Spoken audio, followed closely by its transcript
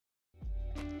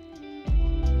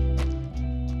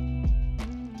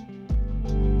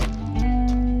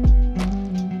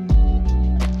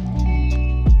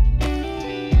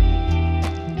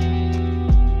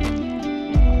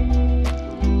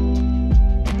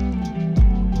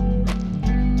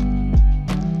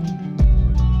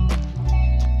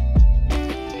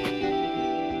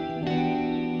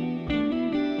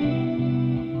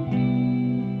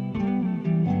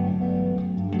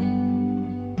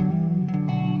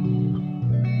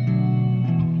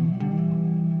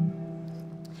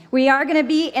We are going to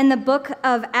be in the book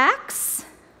of Acts,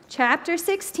 chapter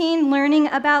 16, learning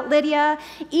about Lydia.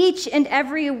 Each and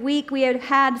every week we have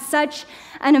had such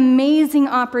an amazing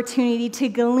opportunity to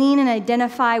glean and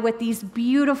identify with these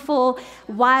beautiful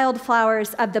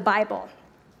wildflowers of the Bible.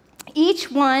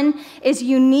 Each one is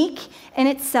unique in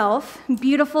itself,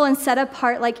 beautiful and set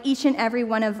apart like each and every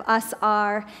one of us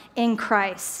are in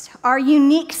Christ. Our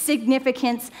unique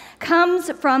significance comes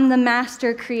from the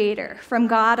master creator, from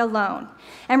God alone.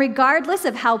 And regardless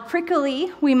of how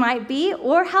prickly we might be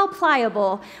or how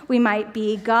pliable we might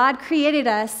be, God created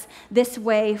us this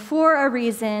way for a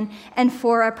reason and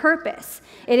for a purpose.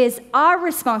 It is our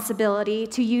responsibility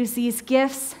to use these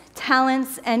gifts,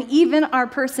 talents, and even our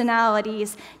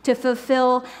personalities to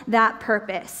fulfill that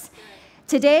purpose.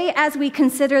 Today, as we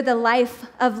consider the life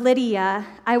of Lydia,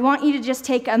 I want you to just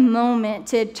take a moment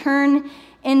to turn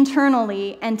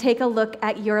internally and take a look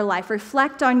at your life.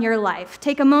 Reflect on your life.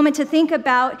 Take a moment to think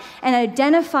about and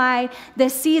identify the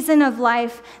season of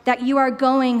life that you are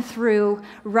going through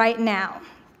right now.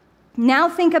 Now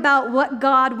think about what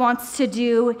God wants to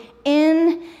do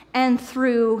in and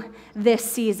through this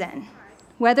season.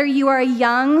 Whether you are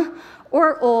young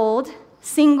or old,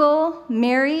 single,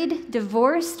 married,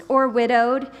 divorced, or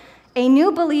widowed, a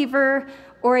new believer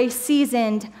or a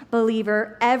seasoned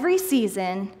believer, every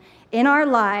season in our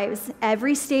lives,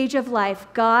 every stage of life,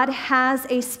 God has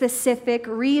a specific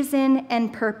reason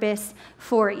and purpose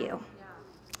for you.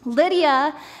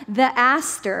 Lydia the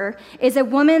Aster is a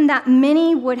woman that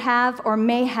many would have or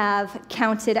may have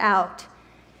counted out.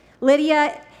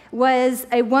 Lydia was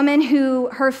a woman who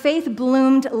her faith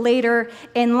bloomed later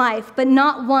in life, but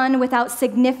not one without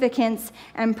significance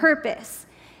and purpose.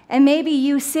 And maybe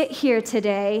you sit here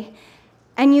today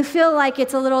and you feel like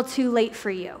it's a little too late for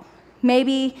you.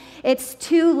 Maybe it's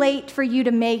too late for you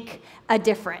to make a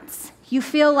difference. You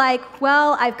feel like,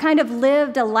 well, I've kind of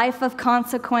lived a life of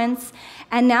consequence,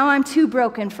 and now I'm too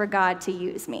broken for God to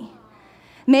use me.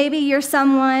 Maybe you're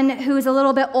someone who's a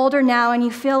little bit older now and you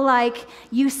feel like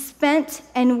you spent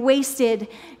and wasted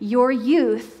your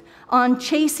youth on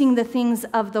chasing the things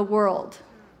of the world.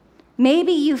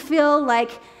 Maybe you feel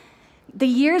like the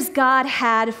years God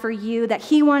had for you that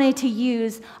he wanted to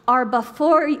use are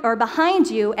before or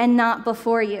behind you and not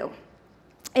before you.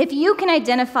 If you can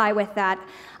identify with that,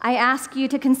 I ask you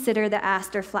to consider the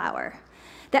aster flower.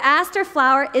 The aster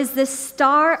flower is the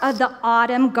star of the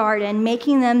autumn garden,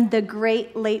 making them the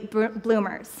great late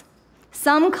bloomers.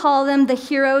 Some call them the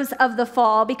heroes of the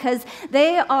fall because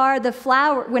they are the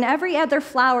flower. When every other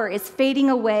flower is fading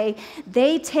away,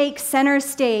 they take center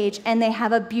stage and they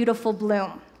have a beautiful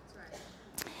bloom.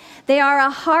 They are a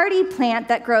hardy plant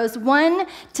that grows 1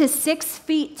 to 6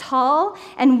 feet tall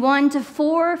and 1 to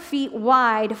 4 feet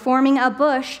wide, forming a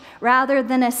bush rather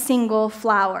than a single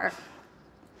flower.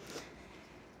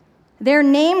 Their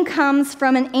name comes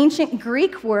from an ancient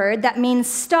Greek word that means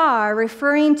star,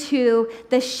 referring to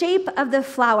the shape of the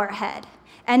flower head.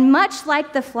 And much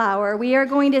like the flower, we are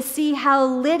going to see how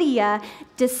Lydia,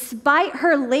 despite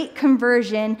her late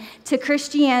conversion to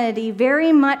Christianity,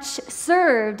 very much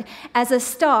served as a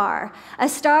star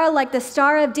like the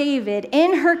Star of David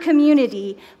in her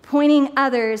community, pointing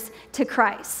others to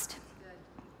Christ.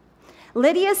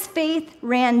 Lydia's faith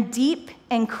ran deep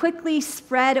and quickly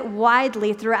spread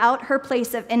widely throughout her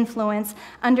place of influence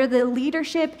under the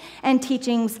leadership and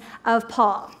teachings of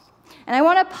Paul. And I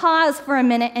want to pause for a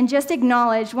minute and just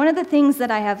acknowledge one of the things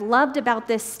that I have loved about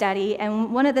this study,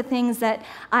 and one of the things that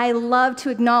I love to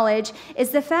acknowledge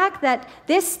is the fact that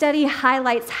this study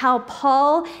highlights how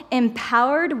Paul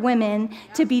empowered women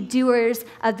to be doers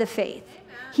of the faith.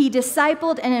 He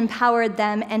discipled and empowered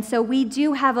them, and so we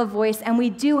do have a voice and we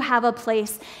do have a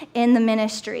place in the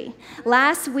ministry.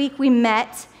 Last week we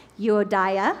met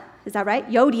Yodia, is that right?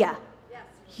 Yodia.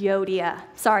 Yodia.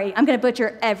 Sorry, I'm going to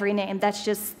butcher every name. That's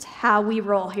just how we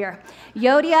roll here.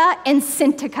 Yodia and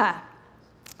Syntyche.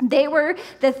 They were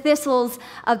the thistles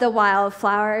of the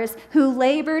wildflowers who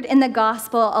labored in the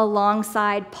gospel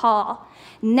alongside Paul.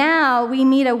 Now we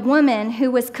meet a woman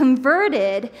who was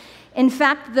converted, in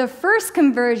fact, the first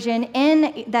conversion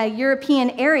in the European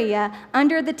area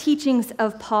under the teachings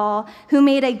of Paul, who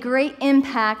made a great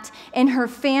impact in her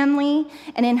family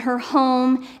and in her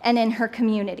home and in her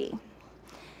community.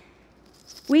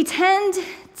 We tend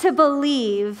to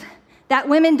believe that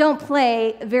women don't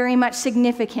play very much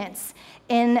significance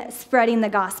in spreading the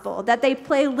gospel, that they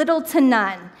play little to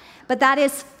none, but that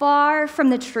is far from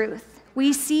the truth.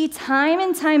 We see time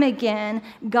and time again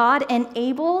God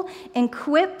enable,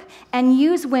 equip, and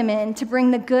use women to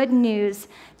bring the good news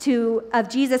of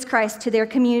Jesus Christ to their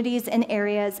communities and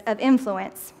areas of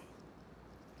influence.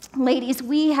 Ladies,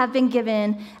 we have been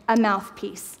given a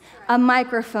mouthpiece, a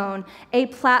microphone, a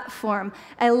platform,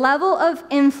 a level of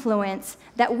influence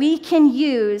that we can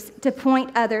use to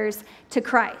point others to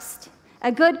Christ.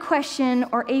 A good question,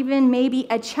 or even maybe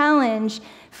a challenge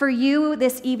for you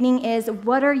this evening is,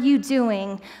 what are you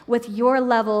doing with your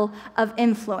level of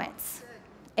influence?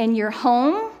 In your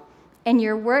home, in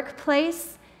your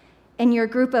workplace, in your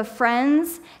group of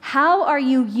friends? How are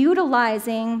you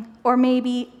utilizing, or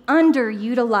maybe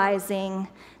underutilizing,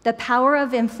 the power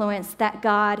of influence that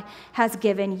God has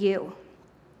given you?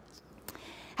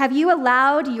 Have you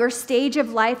allowed your stage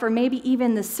of life, or maybe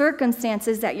even the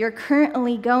circumstances that you're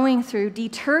currently going through,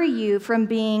 deter you from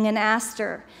being an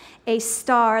Aster, a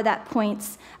star that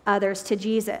points others to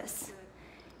Jesus?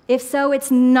 If so,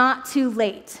 it's not too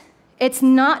late. It's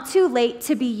not too late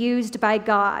to be used by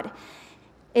God.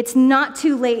 It's not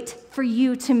too late for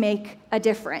you to make a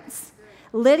difference.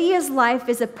 Lydia's life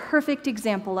is a perfect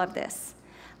example of this.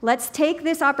 Let's take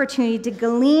this opportunity to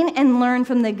glean and learn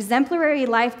from the exemplary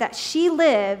life that she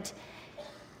lived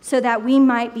so that we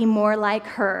might be more like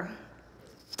her.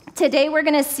 Today, we're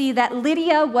going to see that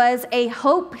Lydia was a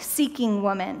hope-seeking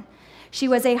woman. She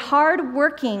was a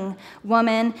hard-working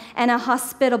woman and a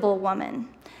hospitable woman.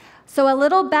 So a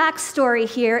little backstory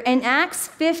here. In Acts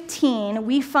 15,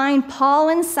 we find Paul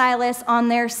and Silas on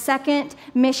their second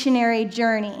missionary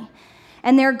journey.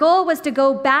 And their goal was to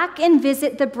go back and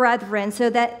visit the brethren, so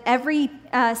that every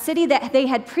city that they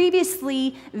had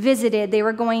previously visited, they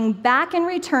were going back and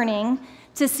returning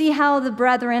to see how the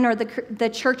brethren or the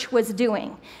church was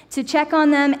doing, to check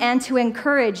on them and to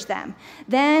encourage them.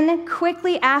 Then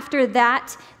quickly after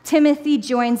that, Timothy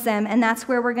joins them, and that's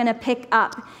where we're going to pick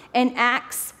up in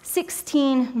Acts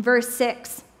 16, verse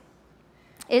 6.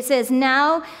 It says,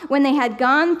 "Now, when they had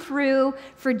gone through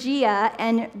Phrygia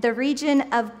and the region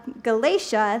of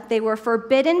Galatia, they were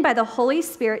forbidden by the Holy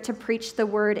Spirit to preach the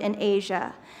word in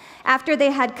Asia. After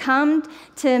they had come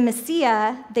to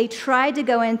Mysia, they tried to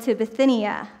go into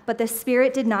Bithynia, but the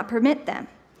Spirit did not permit them.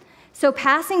 So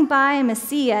passing by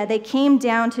Mysia, they came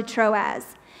down to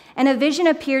Troas, and a vision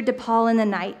appeared to Paul in the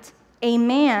night. A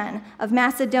man of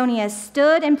Macedonia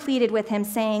stood and pleaded with him,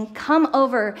 saying, 'Come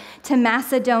over to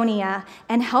Macedonia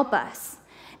and help us.'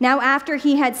 Now after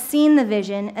he had seen the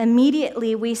vision,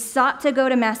 immediately we sought to go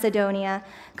to Macedonia,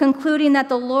 concluding that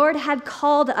the Lord had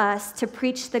called us to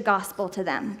preach the gospel to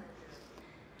them."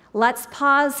 Let's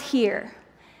pause here.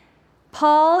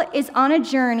 Paul is on a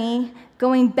journey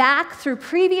going back through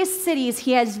previous cities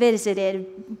he has visited,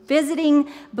 visiting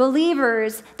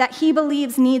believers that he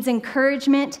believes needs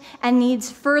encouragement and needs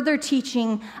further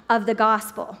teaching of the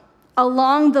gospel.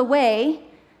 Along the way,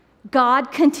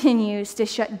 God continues to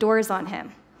shut doors on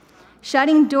him,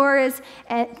 shutting doors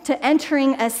to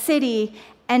entering a city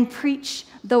and preach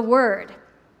the word.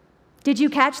 Did you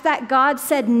catch that? God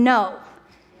said no.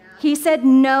 He said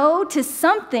no to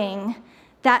something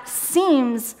that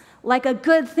seems like a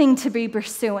good thing to be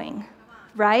pursuing,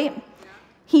 right?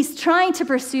 He's trying to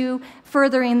pursue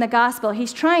furthering the gospel.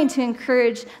 He's trying to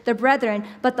encourage the brethren,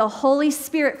 but the Holy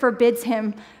Spirit forbids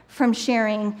him from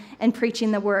sharing and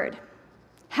preaching the word.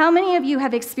 How many of you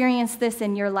have experienced this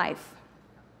in your life?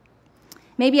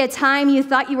 Maybe a time you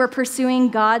thought you were pursuing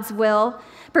God's will,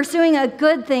 pursuing a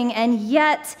good thing, and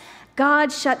yet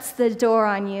God shuts the door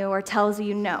on you or tells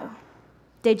you no.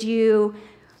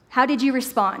 How did you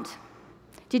respond?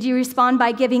 Did you respond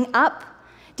by giving up?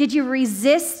 Did you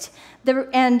resist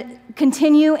and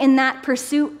continue in that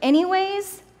pursuit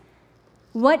anyways?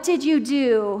 What did you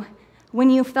do when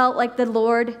you felt like the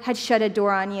Lord had shut a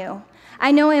door on you?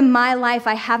 I know in my life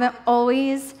I haven't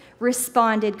always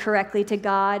responded correctly to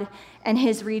God and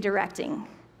his redirecting.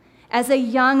 As a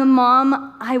young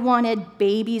mom, I wanted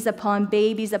babies upon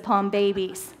babies upon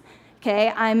babies.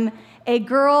 Okay, I'm a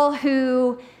girl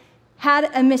who had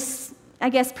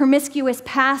a promiscuous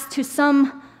past to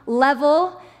some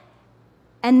level.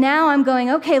 And now I'm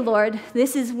going, okay, Lord,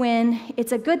 this is when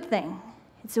it's a good thing.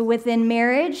 It's within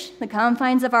marriage, the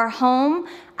confines of our home.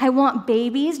 I want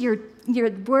babies. Your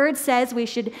word says we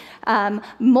should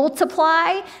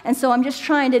multiply. And so I'm just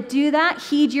trying to do that,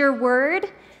 heed your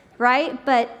word, right?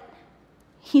 But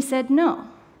he said no.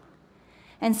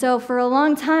 And so for a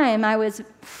long time, I was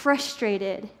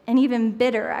frustrated and even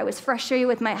bitter. I was frustrated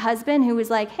with my husband, who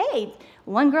was like, hey,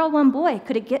 one girl, one boy.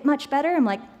 Could it get much better? I'm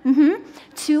like,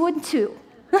 2 and 2.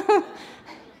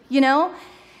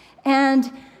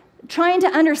 And trying to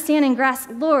understand and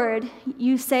grasp, Lord,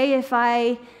 you say if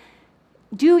I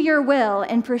do your will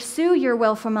and pursue your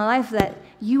will for my life, that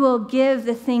you will give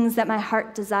the things that my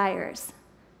heart desires.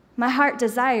 My heart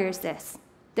desires this.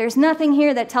 There's nothing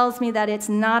here that tells me that it's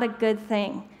not a good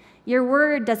thing. Your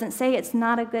word doesn't say it's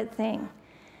not a good thing.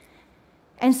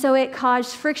 And so it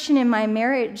caused friction in my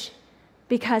marriage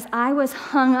because I was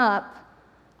hung up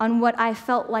on what I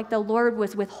felt like the Lord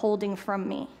was withholding from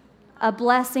me, a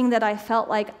blessing that I felt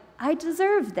like I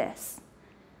deserve this.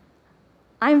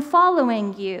 I'm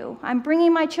following you. I'm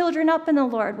bringing my children up in the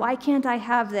Lord. Why can't I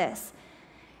have this?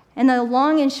 And the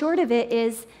long and short of it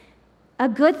is a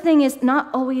good thing is not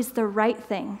always the right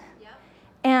thing. Yep.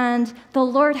 And the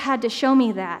Lord had to show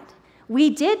me that. We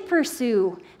did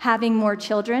pursue having more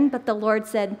children, but the Lord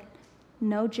said,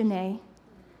 no, Janaé,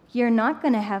 you're not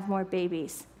going to have more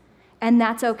babies. And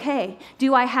that's okay.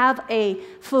 Do I have a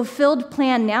fulfilled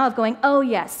plan now of going, oh,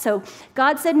 yes, so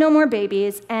God said no more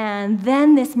babies, and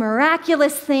then this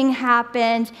miraculous thing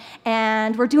happened,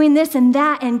 and we're doing this and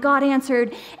that, and God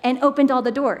answered and opened all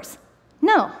the doors?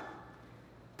 No.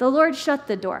 The Lord shut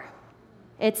the door.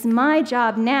 It's my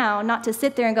job now not to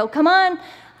sit there and go, come on,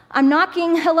 I'm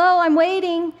knocking, hello, I'm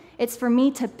waiting. It's for me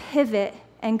to pivot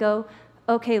and go,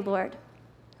 okay, Lord,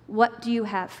 what do you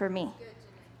have for me?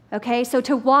 Okay, so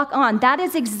to walk on, that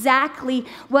is exactly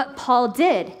what Paul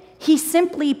did. He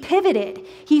simply pivoted.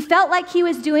 He felt like he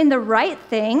was doing the right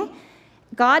thing.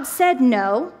 God said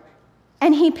no,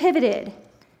 and he pivoted.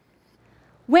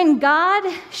 When God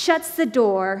shuts the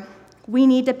door, we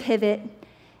need to pivot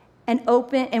and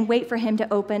open and wait for him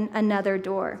to open another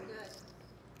door.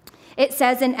 It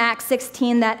says in Acts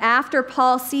 16 that after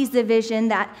Paul sees the vision,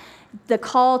 that the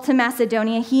call to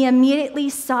Macedonia, he immediately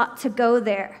sought to go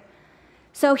there.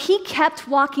 So he kept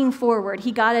walking forward.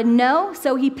 He got a no,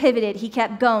 so he pivoted. He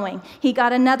kept going. He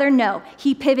got another no.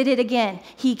 He pivoted again.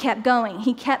 He kept going.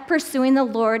 He kept pursuing the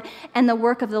Lord and the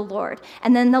work of the Lord.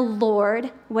 And then the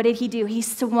Lord, what did he do? He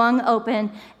swung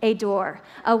open a door,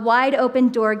 a wide open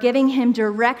door, giving him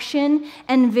direction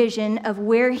and vision of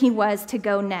where he was to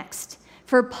go next.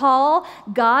 For Paul,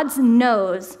 God's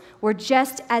no's were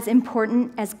just as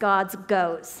important as God's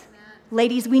goes.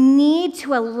 Ladies, we need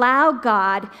to allow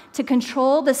God to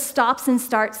control the stops and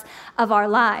starts of our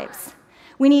lives.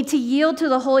 We need to yield to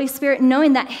the Holy Spirit,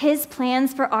 knowing that his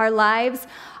plans for our lives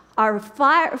are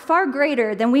far, far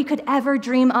greater than we could ever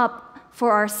dream up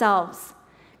for ourselves.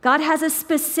 God has a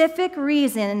specific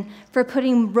reason for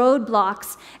putting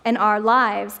roadblocks in our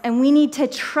lives, and we need to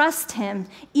trust him,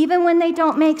 even when they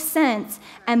don't make sense,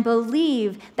 and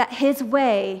believe that his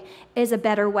way is a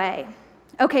better way.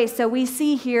 Okay, so we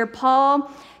see here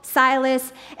Paul,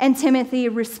 Silas, and Timothy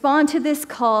respond to this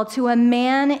call to a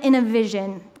man in a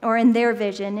vision, or in their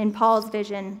vision, in Paul's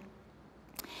vision.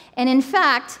 And in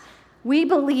fact, we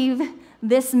believe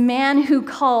this man who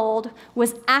called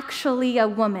was actually a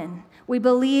woman. We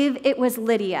believe it was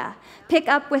Lydia. Pick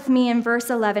up with me in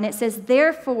verse 11. It says,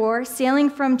 therefore,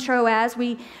 sailing from Troas,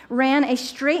 we ran a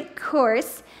straight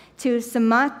course to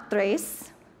Samothrace,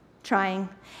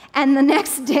 and the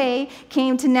next day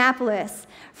came to Neapolis,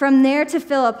 from there to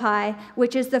Philippi,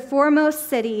 which is the foremost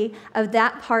city of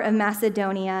that part of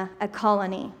Macedonia, a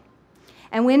colony.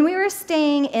 And when we were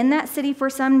staying in that city for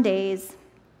some days,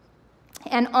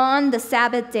 and on the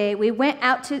Sabbath day, we went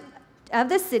out of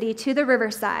the city to the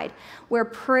riverside, where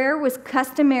prayer was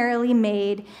customarily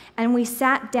made, and we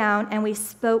sat down and we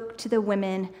spoke to the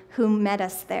women who met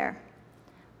us there.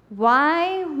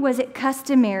 Why was it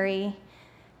customary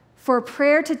for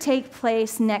prayer to take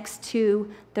place next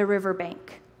to the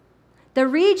riverbank? The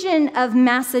region of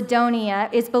Macedonia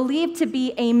is believed to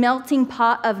be a melting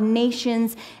pot of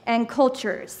nations and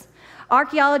cultures.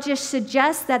 Archaeologists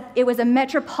suggest that it was a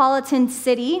metropolitan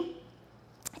city,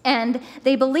 and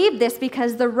they believe this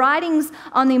because the writings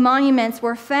on the monuments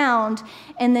were found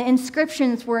and the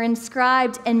inscriptions were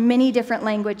inscribed in many different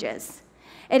languages.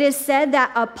 It is said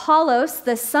that Apollos,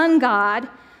 the sun god,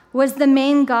 was the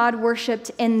main god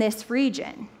worshipped in this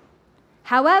region.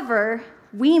 However,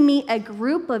 we meet a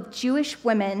group of Jewish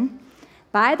women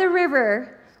by the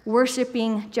river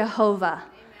worshiping Jehovah,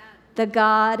 the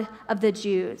God of the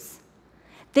Jews.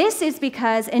 This is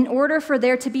because in order for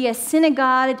there to be a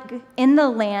synagogue in the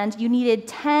land, you needed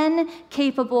 10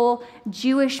 capable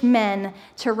Jewish men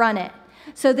to run it.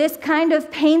 So this kind of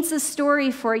paints a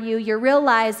story for you. You're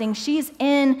realizing she's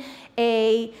in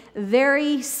a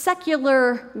very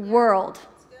secular world.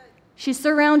 She's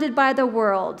surrounded by the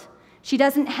world. She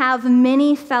doesn't have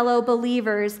many fellow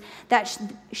believers that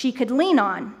she could lean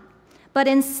on. But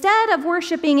instead of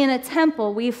worshiping in a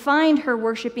temple, we find her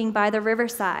worshiping by the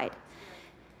riverside.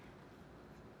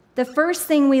 The first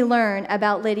thing we learn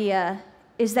about Lydia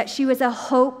is that she was a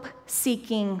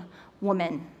hope-seeking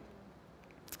woman.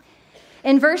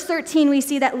 In verse 13, we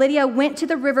see that Lydia went to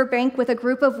the riverbank with a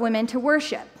group of women to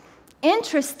worship.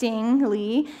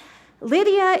 Interestingly,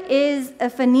 Lydia is a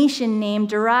Phoenician name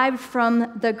derived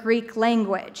from the Greek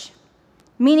language,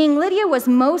 meaning Lydia was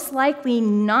most likely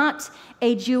not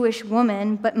a Jewish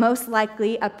woman, but most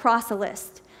likely a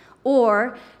proselyte,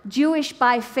 or Jewish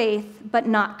by faith, but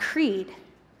not creed.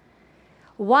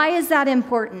 Why is that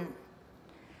important?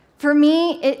 For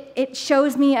me, it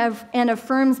shows me and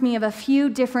affirms me of a few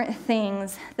different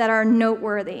things that are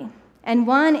noteworthy. And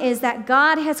one is that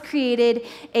God has created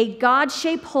a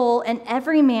God-shaped hole in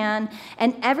every man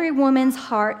and every woman's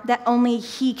heart that only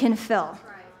He can fill.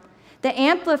 The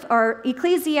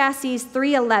Ecclesiastes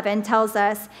 3:11 tells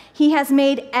us, He has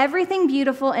made everything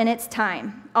beautiful in its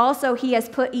time. Also, He has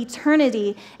put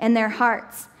eternity in their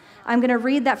hearts. I'm going to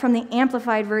read that from the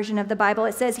Amplified version of the Bible.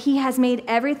 It says, He has made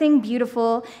everything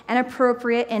beautiful and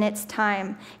appropriate in its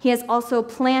time. He has also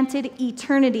planted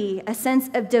eternity, a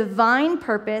sense of divine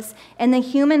purpose in the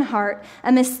human heart,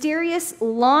 a mysterious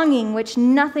longing which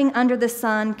nothing under the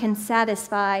sun can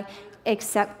satisfy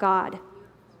except God.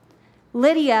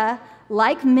 Lydia,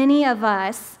 like many of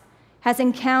us, has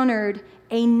encountered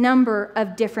a number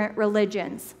of different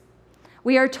religions.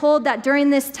 We are told that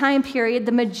during this time period,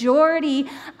 the majority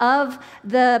of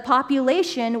the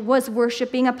population was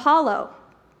worshiping Apollo.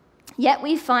 Yet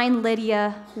we find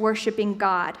Lydia worshiping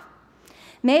God.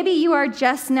 Maybe you are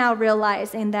just now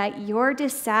realizing that your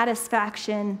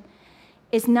dissatisfaction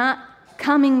is not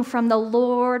coming from the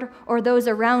Lord or those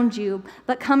around you,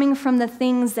 but coming from the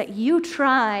things that you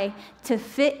try to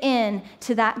fit in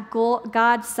to that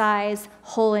God-sized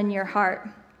hole in your heart.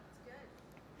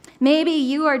 Maybe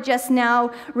you are just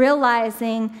now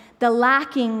realizing the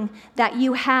lacking that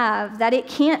you have, that it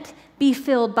can't be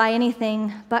filled by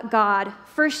anything but God.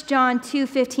 1 John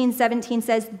 2:15-17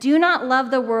 says, Do not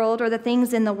love the world or the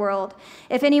things in the world.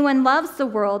 If anyone loves the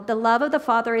world, the love of the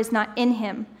Father is not in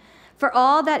him. For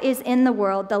all that is in the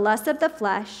world, the lust of the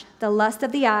flesh, the lust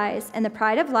of the eyes, and the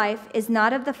pride of life is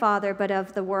not of the Father, but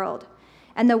of the world.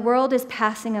 And the world is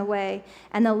passing away,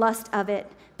 and the lust of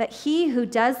it. But he who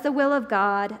does the will of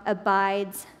God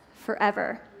abides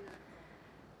forever.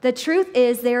 The truth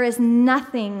is, there is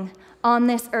nothing on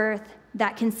this earth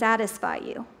that can satisfy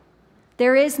you.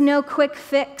 There is no quick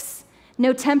fix,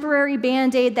 no temporary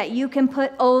Band-Aid that you can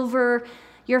put over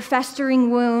your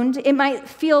festering wound. It might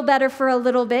feel better for a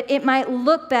little bit. It might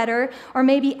look better, or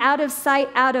maybe out of sight,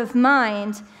 out of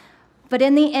mind. But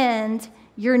in the end,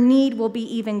 your need will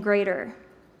be even greater.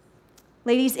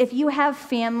 Ladies, if you have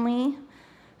family,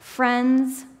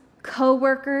 friends,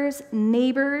 co-workers,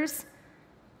 neighbors,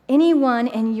 anyone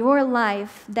in your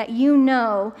life that you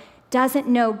know doesn't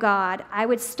know God, I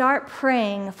would start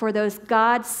praying for those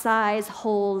God-sized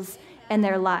holes in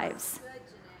their lives.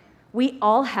 We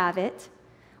all have it.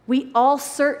 We all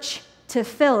search to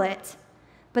fill it,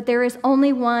 but there is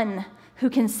only one who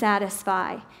can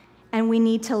satisfy, and we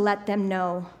need to let them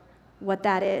know what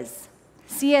that is.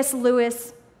 C.S.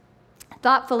 Lewis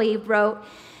thoughtfully wrote,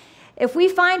 If we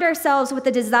find ourselves with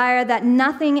the desire that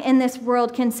nothing in this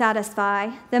world can satisfy,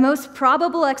 the most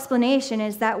probable explanation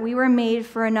is that we were made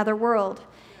for another world.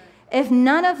 If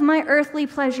none of my earthly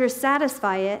pleasures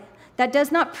satisfy it, that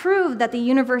does not prove that the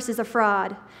universe is a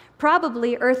fraud.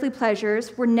 Probably earthly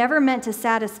pleasures were never meant to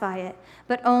satisfy it,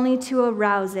 but only to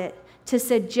arouse it, to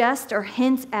suggest or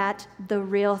hint at the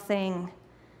real thing.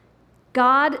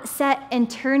 God set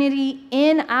eternity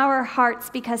in our hearts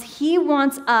because He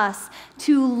wants us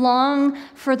to long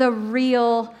for the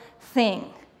real thing.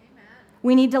 Amen.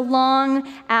 We need to long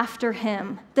after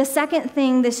Him. The second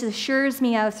thing this assures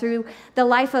me of through the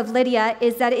life of Lydia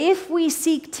is that if we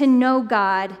seek to know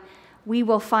God, we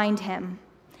will find Him.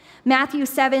 Matthew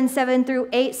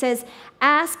 7:7-8 says,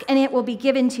 Ask and it will be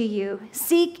given to you.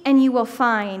 Seek and you will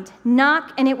find.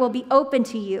 Knock and it will be open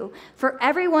to you. For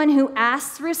everyone who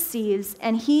asks receives,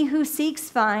 and he who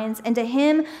seeks finds, and to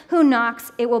him who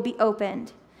knocks it will be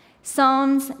opened.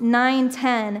 Psalms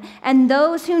 9:10, And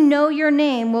those who know your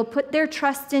name will put their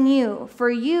trust in you. For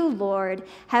you, Lord,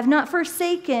 have not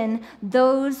forsaken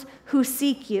those who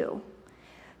seek you.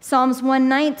 Psalms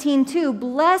 119:2,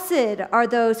 Blessed are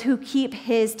those who keep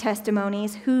His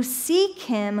testimonies, who seek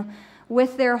Him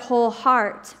with their whole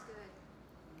heart.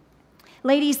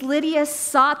 Ladies, Lydia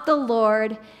sought the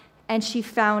Lord and she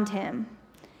found Him.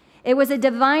 It was a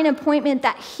divine appointment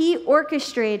that He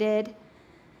orchestrated,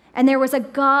 and there was a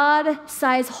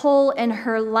God-sized hole in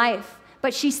her life,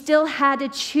 but she still had to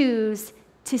choose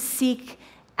to seek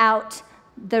out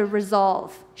the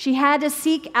resolve. She had to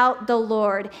seek out the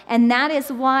Lord, and that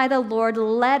is why the Lord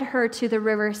led her to the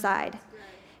riverside.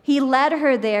 He led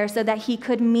her there so that He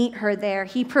could meet her there.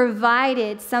 He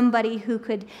provided somebody who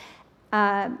could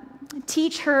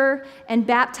teach her and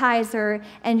baptize her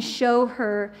and show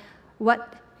her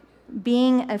what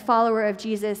being a follower of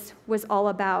Jesus was all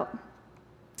about.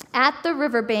 At the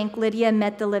riverbank, Lydia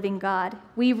met the living God.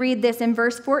 We read this in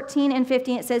verse 14 and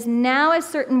 15. It says, "Now a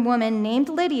certain woman named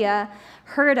Lydia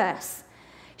heard us.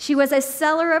 She was a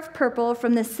seller of purple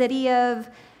from the city of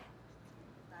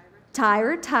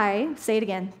Tyre. Say it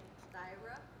again.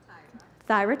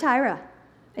 Thyatira.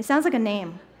 It sounds like a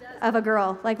name of a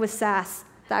girl, like with sass.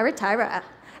 Thyatira.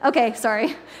 Okay,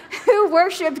 sorry. Who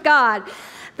worshiped God.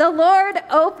 The Lord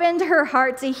opened her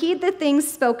heart to heed the things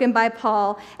spoken by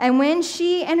Paul, and when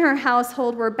she and her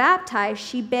household were baptized,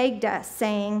 she begged us,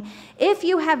 saying, 'If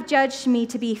you have judged me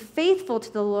to be faithful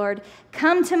to the Lord,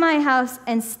 come to my house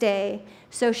and stay.'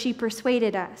 So she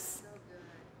persuaded us."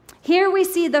 Here we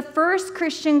see the first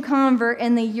Christian convert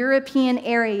in the European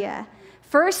area.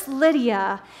 First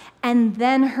Lydia, and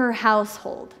then her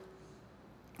household.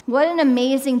 What an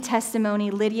amazing testimony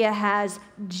Lydia has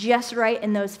just right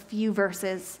in those few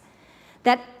verses.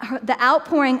 That the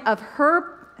outpouring of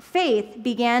her faith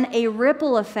began a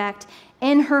ripple effect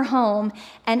in her home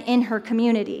and in her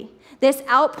community. This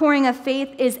outpouring of faith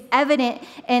is evident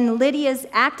in Lydia's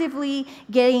actively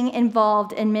getting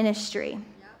involved in ministry.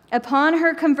 Upon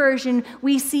her conversion,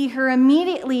 we see her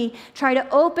immediately try to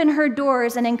open her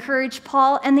doors and encourage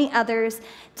Paul and the others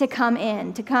to come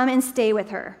and stay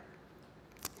with her.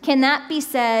 Can that be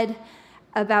said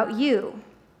about you?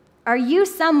 Are you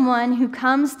someone who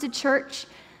comes to church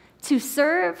to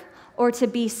serve or to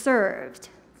be served?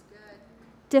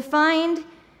 To find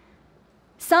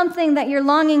something that you're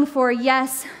longing for,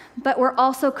 yes, but we're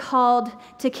also called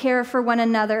to care for one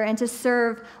another and to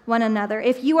serve one another.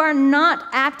 If you are not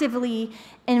actively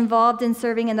involved in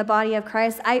serving in the body of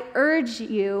Christ, I urge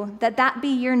you that be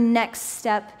your next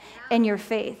step in your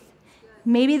faith.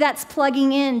 Maybe that's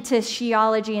plugging into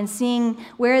Shiology and seeing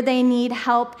where they need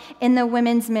help in the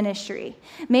women's ministry.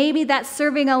 Maybe that's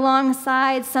serving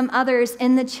alongside some others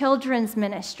in the children's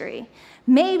ministry.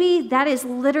 Maybe that is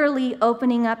literally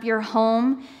opening up your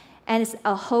home as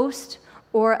a host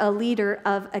or a leader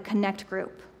of a connect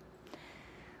group.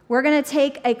 We're going to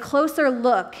take a closer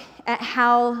look at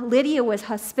how Lydia was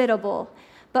hospitable,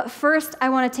 but first I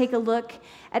want to take a look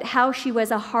at how she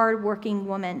was a hardworking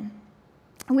woman.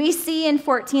 We see in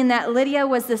 14 that Lydia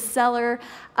was the seller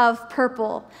of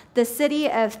purple, the city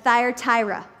of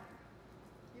Thyatira.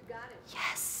 You got it.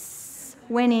 Yes,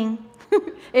 winning.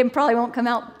 It probably won't come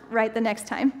out right the next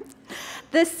time.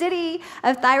 The city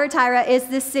of Thyatira is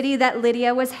the city that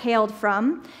Lydia was hailed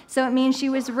from. So it means she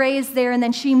was raised there and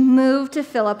then she moved to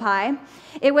Philippi.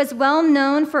 It was well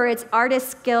known for its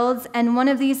artist guilds, and one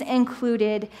of these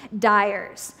included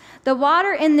dyers. The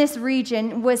water in this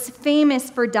region was famous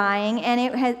for dyeing, and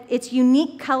its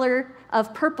unique color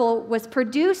of purple was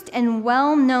produced in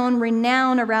well-known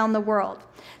renown around the world.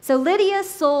 So Lydia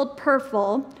sold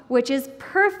purple, which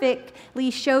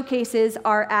perfectly showcases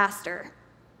our aster.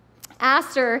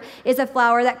 Aster is a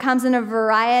flower that comes in a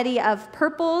variety of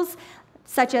purples,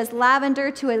 such as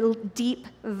lavender to a deep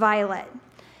violet.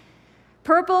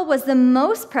 Purple was the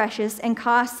most precious and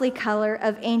costly color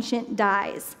of ancient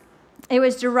dyes. It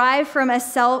was derived from a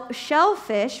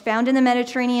shellfish found in the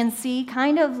Mediterranean Sea,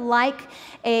 kind of like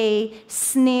a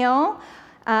snail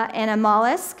and a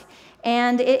mollusk.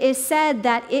 And it is said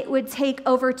that it would take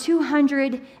over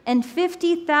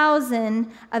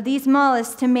 250,000 of these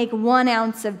mollusks to make 1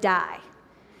 ounce of dye.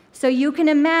 So you can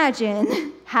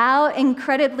imagine how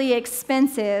incredibly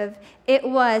expensive it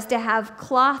was to have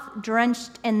cloth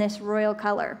drenched in this royal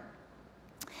color.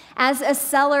 As a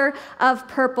seller of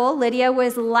purple, Lydia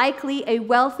was likely a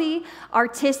wealthy,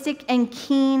 artistic, and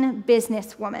keen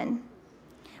businesswoman.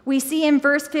 We see in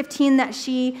verse 15 that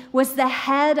she was the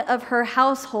head of her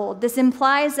household. This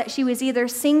implies that she was either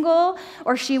single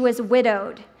or she was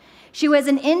widowed. She was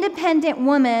an independent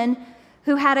woman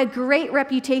who had a great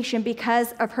reputation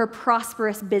because of her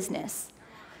prosperous business.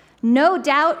 No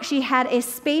doubt she had a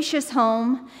spacious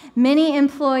home, many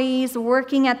employees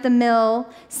working at the mill,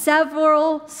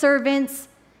 several servants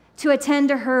to attend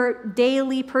to her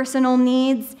daily personal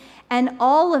needs, and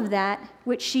all of that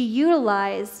which she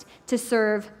utilized to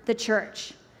serve the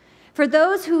church. For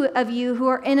those of you who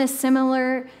are in a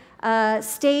similar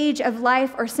stage of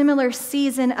life or similar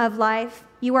season of life,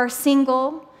 you are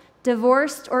single,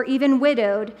 divorced, or even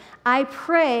widowed, I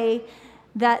pray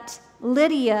that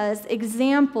Lydia's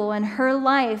example in her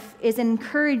life is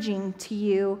encouraging to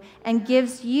you and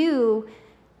gives you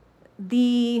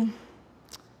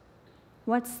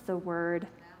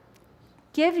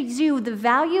gives you the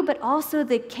value, but also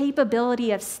the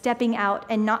capability of stepping out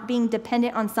and not being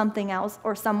dependent on something else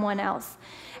or someone else.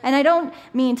 And I don't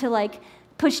mean to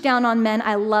push down on men.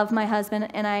 I love my husband,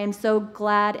 and I am so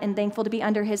glad and thankful to be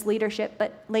under his leadership.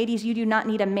 But ladies, you do not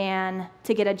need a man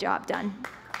to get a job done,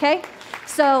 okay?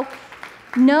 So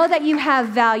know that you have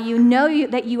value. Know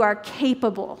that you are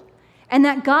capable, and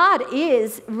that God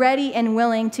is ready and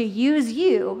willing to use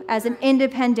you as an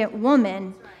independent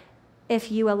woman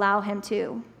if you allow him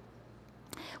to.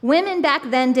 Women back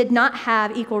then did not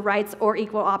have equal rights or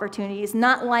equal opportunities,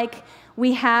 not like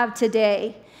we have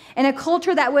today. In a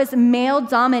culture that was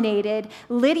male-dominated,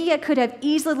 Lydia could have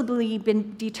easily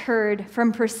been deterred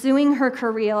from pursuing her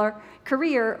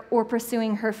career or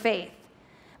pursuing her faith.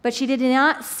 But she did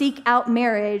not seek out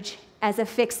marriage as a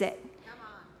fix-it.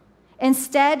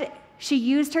 Instead, she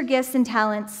used her gifts and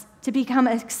talents to become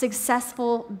a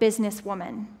successful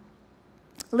businesswoman.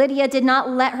 Lydia did not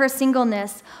let her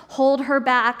singleness hold her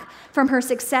back from her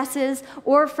successes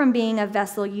or from being a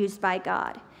vessel used by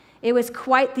God. It was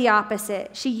quite the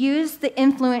opposite. She used the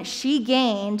influence she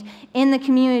gained in the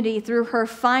community through her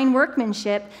fine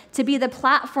workmanship to be the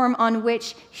platform on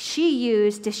which she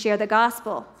used to share the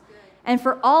gospel. And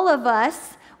for all of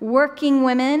us working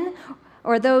women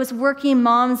or those working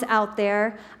moms out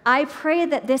there, I pray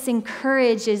that this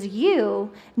encourages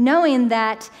you, knowing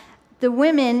that the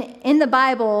women in the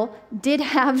Bible did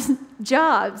have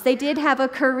jobs. They did have a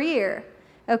career,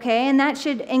 okay? And that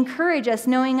should encourage us,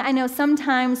 knowing, I know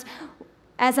sometimes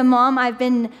as a mom,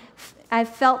 I've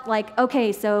felt like,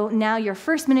 okay, so now your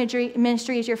first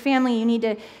ministry is your family. You need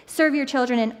to serve your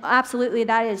children, and absolutely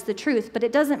that is the truth. But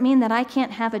it doesn't mean that I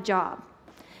can't have a job.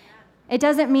 It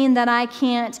doesn't mean that I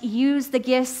can't use the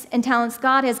gifts and talents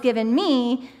God has given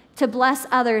me to bless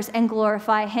others and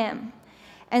glorify him.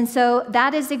 And so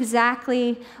that is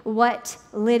exactly what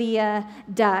Lydia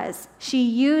does. She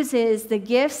uses the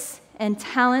gifts and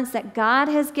talents that God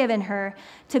has given her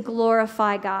to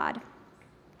glorify God.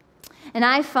 And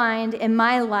I find in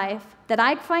my life that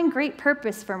I find great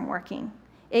purpose from working.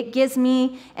 It gives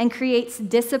me and creates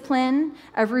discipline,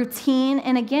 a routine,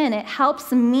 and again, it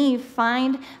helps me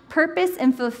find purpose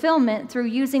and fulfillment through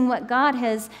using what God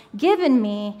has given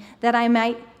me, that I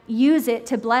might use it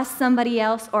to bless somebody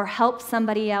else or help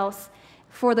somebody else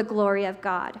for the glory of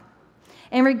God.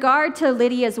 In regard to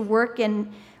Lydia's work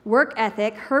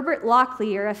ethic, Herbert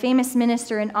Locklear, a famous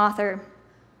minister and author,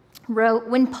 wrote,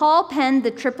 "When Paul penned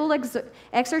the triple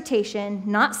exhortation,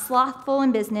 not slothful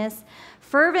in business,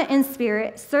 fervent in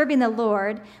spirit, serving the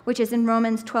Lord," which is in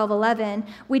Romans 12:11,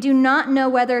 we do not know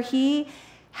whether he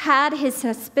had his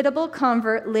hospitable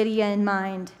convert Lydia in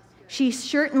mind. She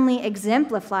certainly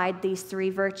exemplified these three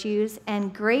virtues,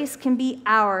 and grace can be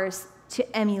ours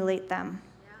to emulate them.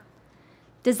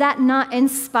 Does that not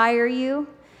inspire you?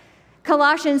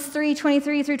 Colossians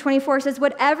 3:23-24 says,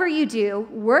 "Whatever you do,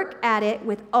 work at it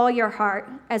with all your heart,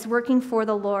 as working for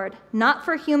the Lord, not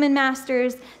for human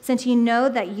masters, since you know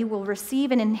that you will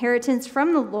receive an inheritance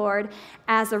from the Lord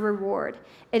as a reward.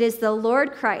 It is the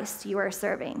Lord Christ you are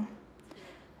serving."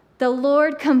 The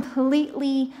Lord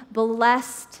completely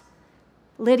blessed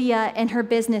Lydia and her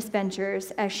business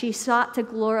ventures as she sought to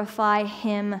glorify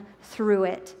him through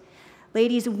it.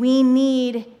 Ladies, we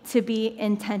need to be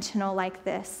intentional like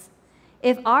this.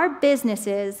 If our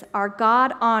businesses are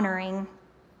God-honoring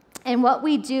and what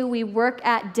we do we work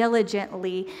at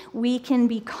diligently, we can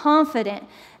be confident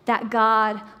that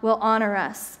God will honor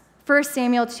us. 1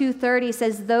 Samuel 2:30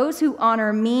 says, "Those who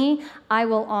honor me, I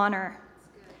will honor."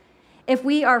 If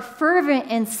we are fervent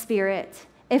in spirit,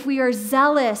 if we are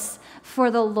zealous for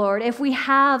the Lord, if we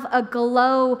have a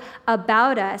glow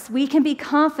about us, we can be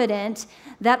confident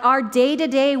that our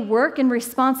day-to-day work and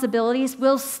responsibilities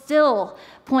will still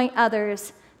point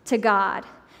others to God.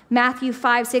 Matthew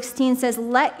 5:16 says,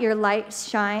 "Let your light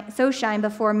shine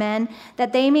before men,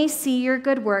 that they may see your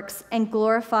good works and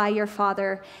glorify your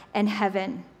Father in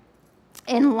heaven."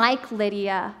 And like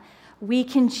Lydia, we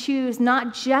can choose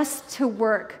not just to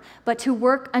work, but to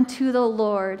work unto the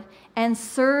Lord and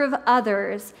serve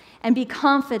others and be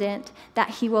confident that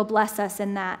he will bless us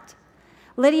in that.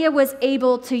 Lydia was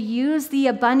able to use the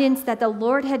abundance that the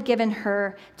Lord had given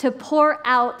her to pour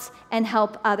out and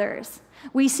help others.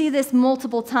 We see this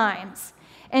multiple times.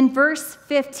 In verse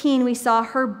 15, we saw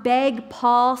her beg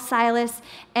Paul, Silas,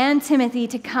 and Timothy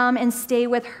to come and stay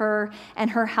with her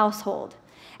and her household.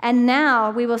 And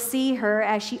now we will see her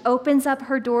as she opens up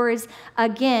her doors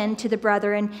again to the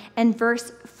brethren in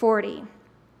verse 40.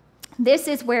 This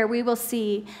is where we will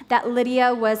see that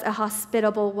Lydia was a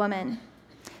hospitable woman.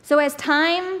 So as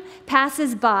time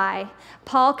passes by,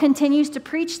 Paul continues to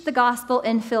preach the gospel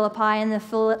in Philippi, in the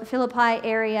Philippi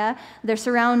area, their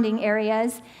surrounding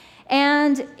areas,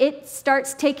 and it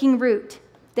starts taking root.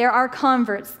 There are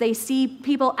converts. They see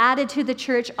people added to the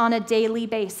church on a daily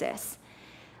basis.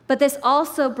 But this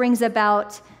also brings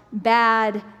about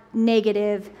bad,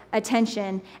 negative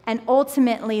attention and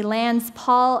ultimately lands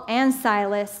Paul and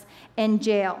Silas in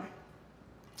jail.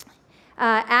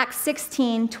 Acts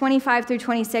 16, 25 through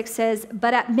 26 says,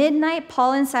 "But at midnight,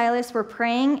 Paul and Silas were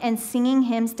praying and singing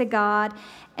hymns to God,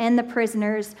 and the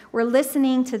prisoners were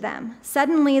listening to them.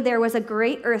 Suddenly there was a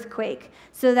great earthquake,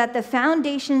 so that the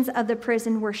foundations of the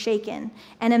prison were shaken.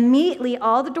 And immediately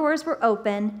all the doors were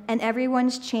open, and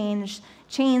everyone's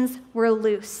chains were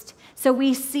loosed." So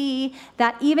we see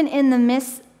that even in the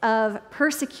midst of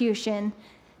persecution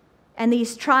and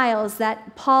these trials,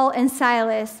 that Paul and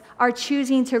Silas are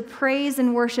choosing to praise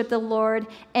and worship the Lord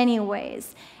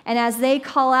anyways. And as they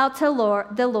call out to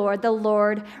the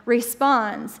Lord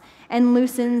responds and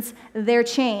loosens their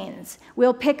chains.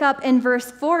 We'll pick up in verse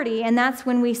 40, and that's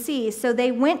when we see, "So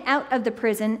they went out of the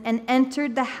prison and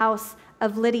entered the house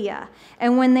of Lydia.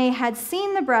 And when they had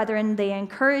seen the brethren, they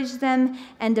encouraged them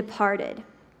and departed."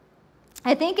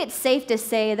 I think it's safe to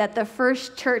say that the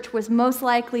first church was most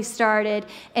likely started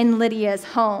in Lydia's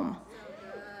home.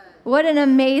 What an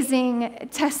amazing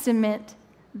testament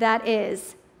that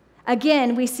is.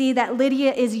 Again, we see that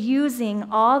Lydia is using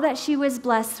all that she was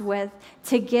blessed with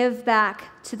to give back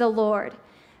to the Lord.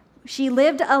 She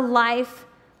lived a life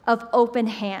of open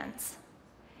hands.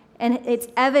 And it's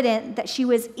evident that she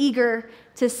was eager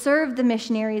to serve the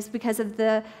missionaries because of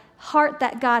the heart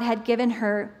that God had given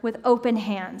her with open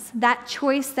hands, that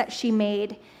choice that she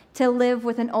made to live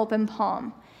with an open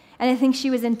palm. And I think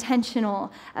she was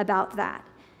intentional about that.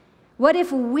 What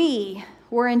if we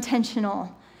were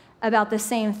intentional about the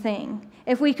same thing?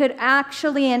 If we could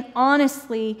actually and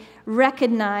honestly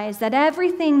recognize that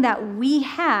everything that we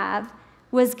have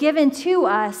was given to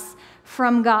us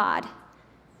from God.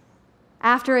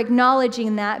 After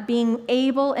acknowledging that, being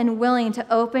able and willing to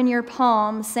open your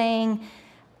palm, saying,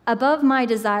 above my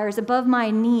desires, above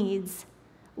my needs,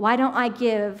 why don't I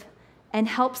give and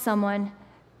help someone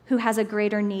who has a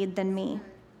greater need than me?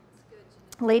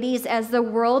 Ladies, as the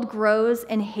world grows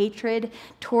in hatred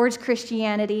towards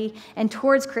Christianity and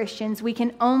towards Christians, we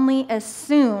can only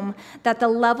assume that the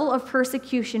level of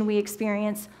persecution we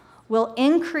experience will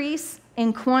increase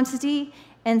in quantity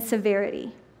and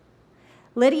severity.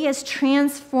 Lydia's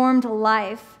transformed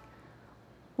life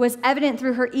was evident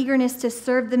through her eagerness to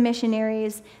serve the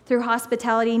missionaries through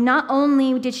hospitality. Not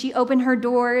only did she open her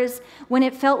doors when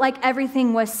it felt like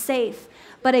everything was safe,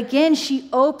 but again, she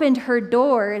opened her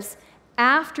doors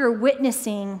after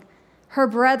witnessing her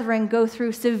brethren go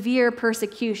through severe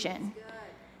persecution.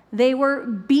 They were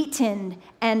beaten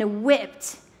and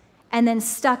whipped and then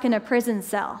stuck in a prison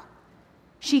cell.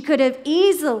 She could have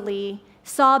easily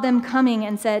saw them coming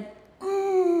and said,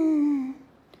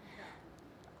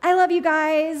 I love you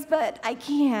guys, but I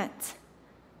can't.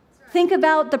 Think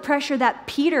about the pressure that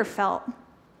Peter felt.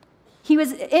 He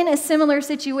was in a similar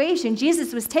situation.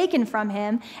 Jesus was taken from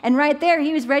him, and right there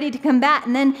he was ready to combat.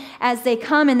 And then as they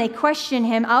come and they question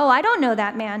him, oh, I don't know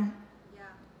that man. Yeah.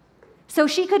 So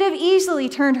she could have easily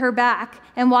turned her back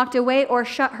and walked away or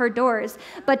shut her doors.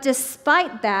 But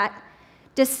despite that,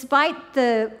 despite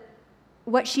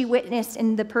what she witnessed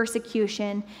in the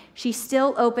persecution, she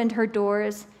still opened her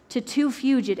doors to two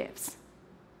fugitives.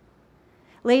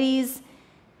 Ladies,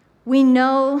 we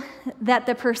know that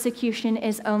the persecution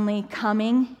is only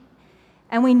coming,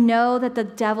 and we know that the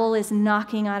devil is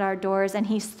knocking at our doors and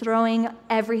he's throwing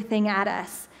everything at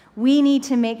us. We need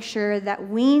to make sure that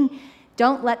we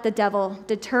don't let the devil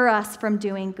deter us from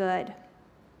doing good,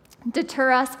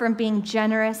 deter us from being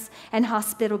generous and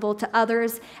hospitable to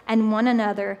others and one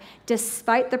another,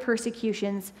 despite the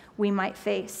persecutions we might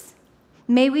face.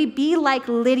 May we be like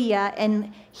Lydia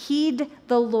and heed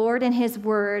the Lord and his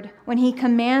word when he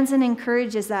commands and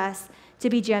encourages us to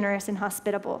be generous and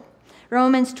hospitable.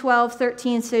 Romans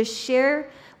 12:13 says, share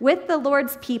with the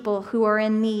Lord's people who are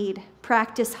in need.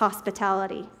 Practice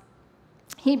hospitality.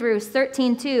 Hebrews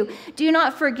 13:2, do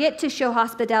not forget to show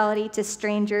hospitality to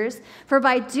strangers, for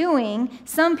by doing,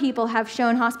 some people have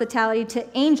shown hospitality to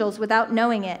angels without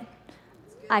knowing it.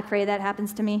 I pray that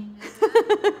happens to me.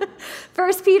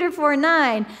 1 Peter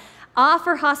 4:9,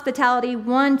 offer hospitality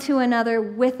one to another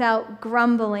without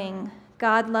grumbling.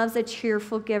 God loves a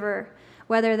cheerful giver,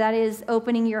 whether that is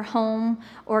opening your home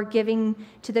or giving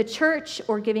to the church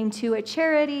or giving to a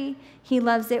charity. He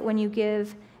loves it when you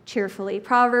give cheerfully.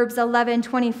 Proverbs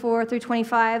 11:24 through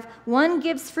 25, one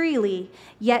gives freely,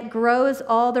 yet grows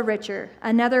all the richer.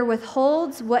 Another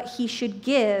withholds what he should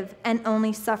give and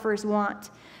only suffers want.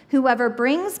 Whoever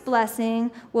brings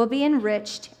blessing will be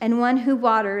enriched, and one who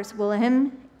waters will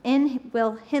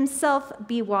himself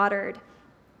be watered.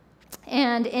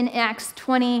 And in Acts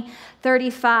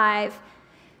 20:35,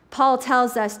 Paul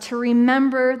tells us to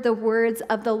remember the words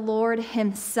of the Lord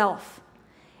himself.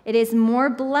 It is more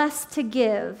blessed to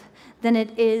give than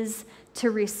it is to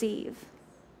receive.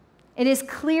 It is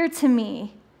clear to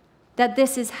me that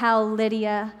this is how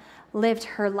Lydia lived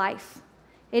her life.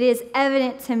 It is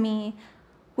evident to me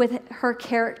with her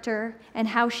character and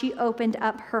how she opened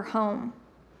up her home.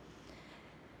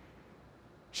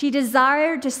 She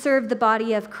desired to serve the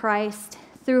body of Christ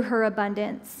through her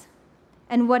abundance.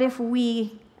 And what if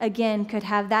we, again, could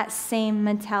have that same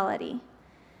mentality?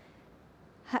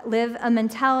 Live a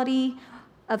mentality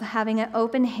of having an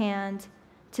open hand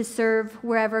to serve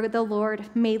wherever the Lord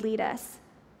may lead us.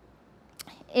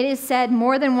 It is said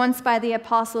more than once by the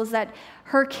apostles that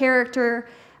her character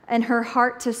and her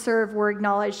heart to serve were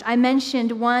acknowledged. I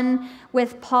mentioned one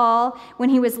with Paul when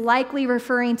he was likely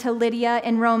referring to Lydia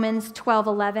in Romans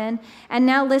 12:11. And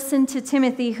now listen to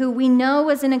Timothy, who we know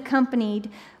was accompanied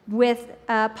with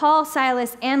Paul,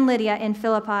 Silas, and Lydia in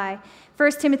Philippi.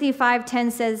 1 Timothy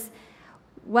 5:10 says,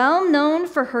 well known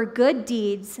for her good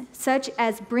deeds, such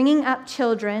as bringing up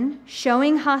children,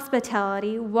 showing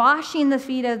hospitality, washing the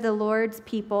feet of the Lord's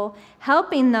people,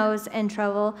 helping those in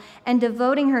trouble, and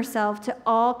devoting herself to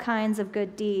all kinds of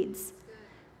good deeds.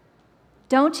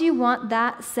 Don't you want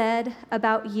that said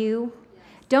about you?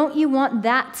 Don't you want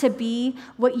that to be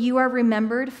what you are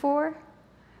remembered for?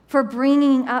 For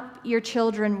bringing up your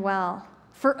children well,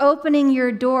 for opening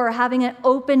your door, having an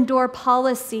open door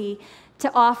policy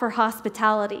to offer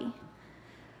hospitality,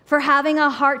 for having a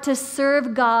heart to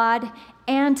serve God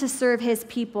and to serve his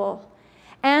people,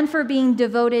 and for being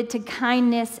devoted to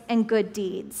kindness and good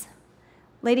deeds.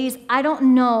 Ladies, I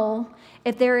don't know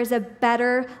if there is a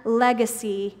better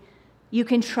legacy you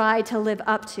can try to live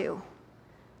up to.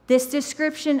 This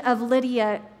description of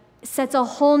Lydia sets a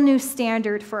whole new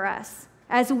standard for us.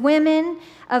 As women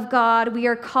of God, we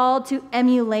are called to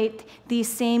emulate these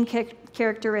same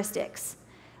characteristics.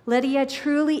 Lydia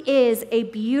truly is a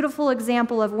beautiful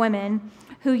example of women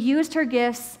who used her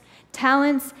gifts,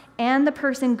 talents, and the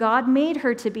person God made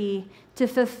her to be to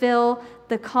fulfill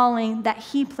the calling that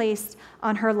he placed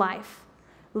on her life.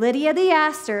 Lydia the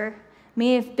Aster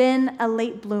may have been a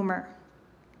late bloomer,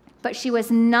 but she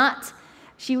wasted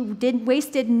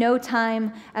no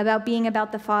time being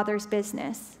about the Father's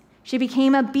business. She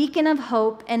became a beacon of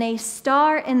hope and a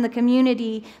star in the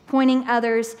community, pointing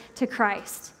others to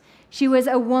Christ. She was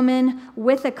a woman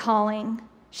with a calling.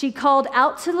 She called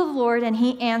out to the Lord, and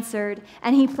he answered,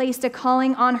 and he placed a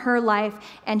calling on her life,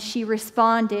 and she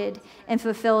responded and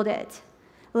fulfilled it.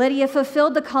 Lydia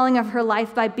fulfilled the calling of her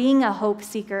life by being a hope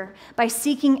seeker, by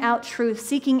seeking out truth,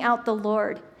 seeking out the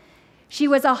Lord. She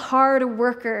was a hard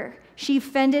worker. She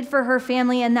fended for her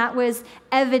family, and that was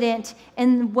evident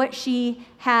in what she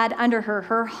had under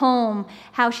her home,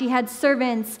 how she had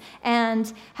servants,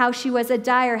 and how she was a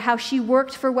dyer, how she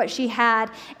worked for what she had,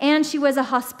 and she was a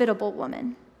hospitable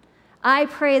woman. I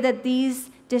pray that these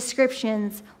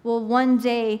descriptions will one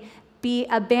day be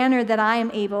a banner that I am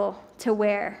able to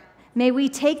wear. May we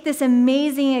take this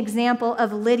amazing example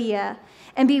of Lydia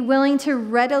and be willing to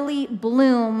readily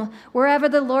bloom wherever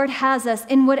the Lord has us,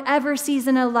 in whatever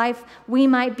season of life we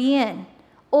might be in,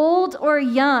 old or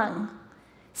young,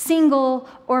 single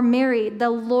or married. The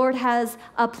Lord has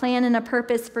a plan and a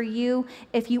purpose for you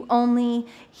if you only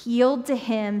yield to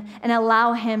him and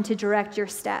allow him to direct your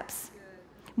steps.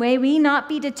 May we not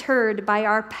be deterred by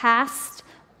our past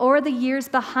or the years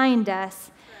behind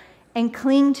us, and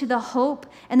cling to the hope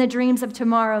and the dreams of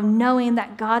tomorrow, knowing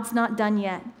that God's not done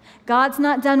yet. God's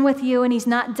not done with you, and he's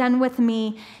not done with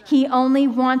me. He only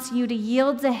wants you to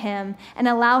yield to him and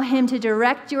allow him to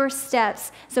direct your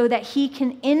steps so that he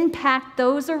can impact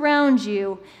those around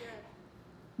you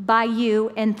by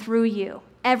you and through you.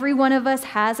 Every one of us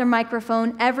has a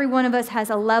microphone. Every one of us has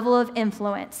a level of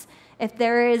influence. If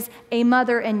there is a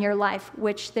mother in your life,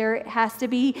 which there has to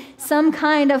be some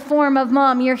kind of form of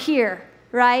mom, you're here,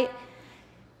 right?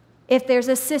 If there's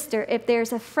a sister, if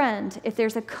there's a friend, if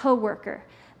there's a coworker,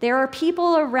 there are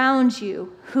people around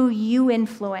you who you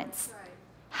influence. Right.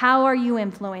 How are you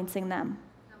influencing them?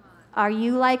 Are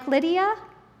you like Lydia?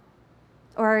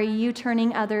 Or are you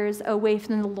turning others away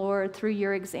from the Lord through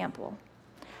your example?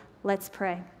 Let's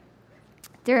pray.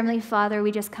 Dear Heavenly Father,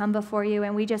 we just come before you,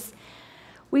 and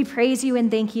we praise you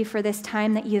and thank you for this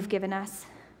time that you've given us.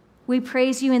 We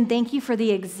praise you and thank you for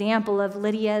the example of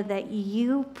Lydia that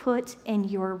you put in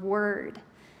your word.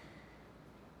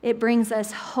 It brings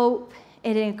us hope.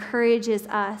 It encourages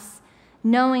us,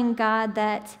 knowing, God,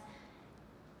 that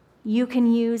you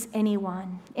can use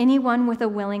anyone with a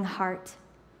willing heart.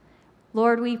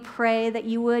 Lord, we pray that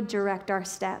you would direct our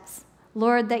steps.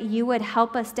 Lord, that you would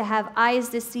help us to have eyes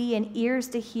to see and ears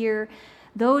to hear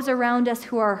those around us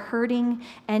who are hurting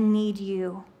and need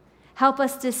you. Help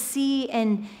us to see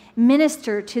and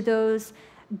minister to those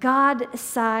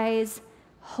God-sized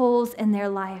holes in their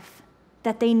life,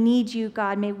 that they need you,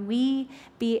 God. May we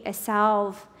be a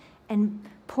salve and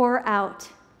pour out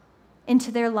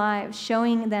into their lives,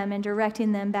 showing them and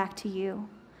directing them back to you.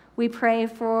 We pray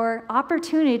for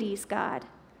opportunities, God.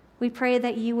 We pray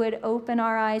that you would open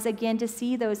our eyes again to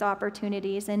see those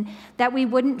opportunities and that we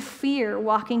wouldn't fear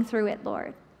walking through it,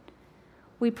 Lord.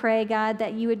 We pray, God,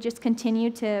 that you would just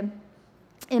continue to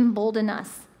embolden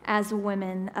us as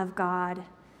women of God.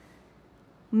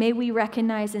 May we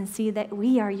recognize and see that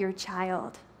we are your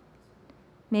child.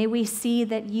 May we see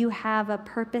that you have a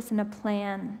purpose and a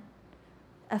plan,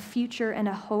 a future and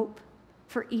a hope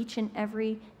for each and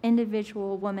every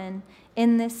individual woman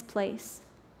in this place.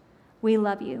 We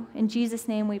love you. In Jesus'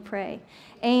 name we pray.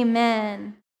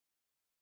 Amen.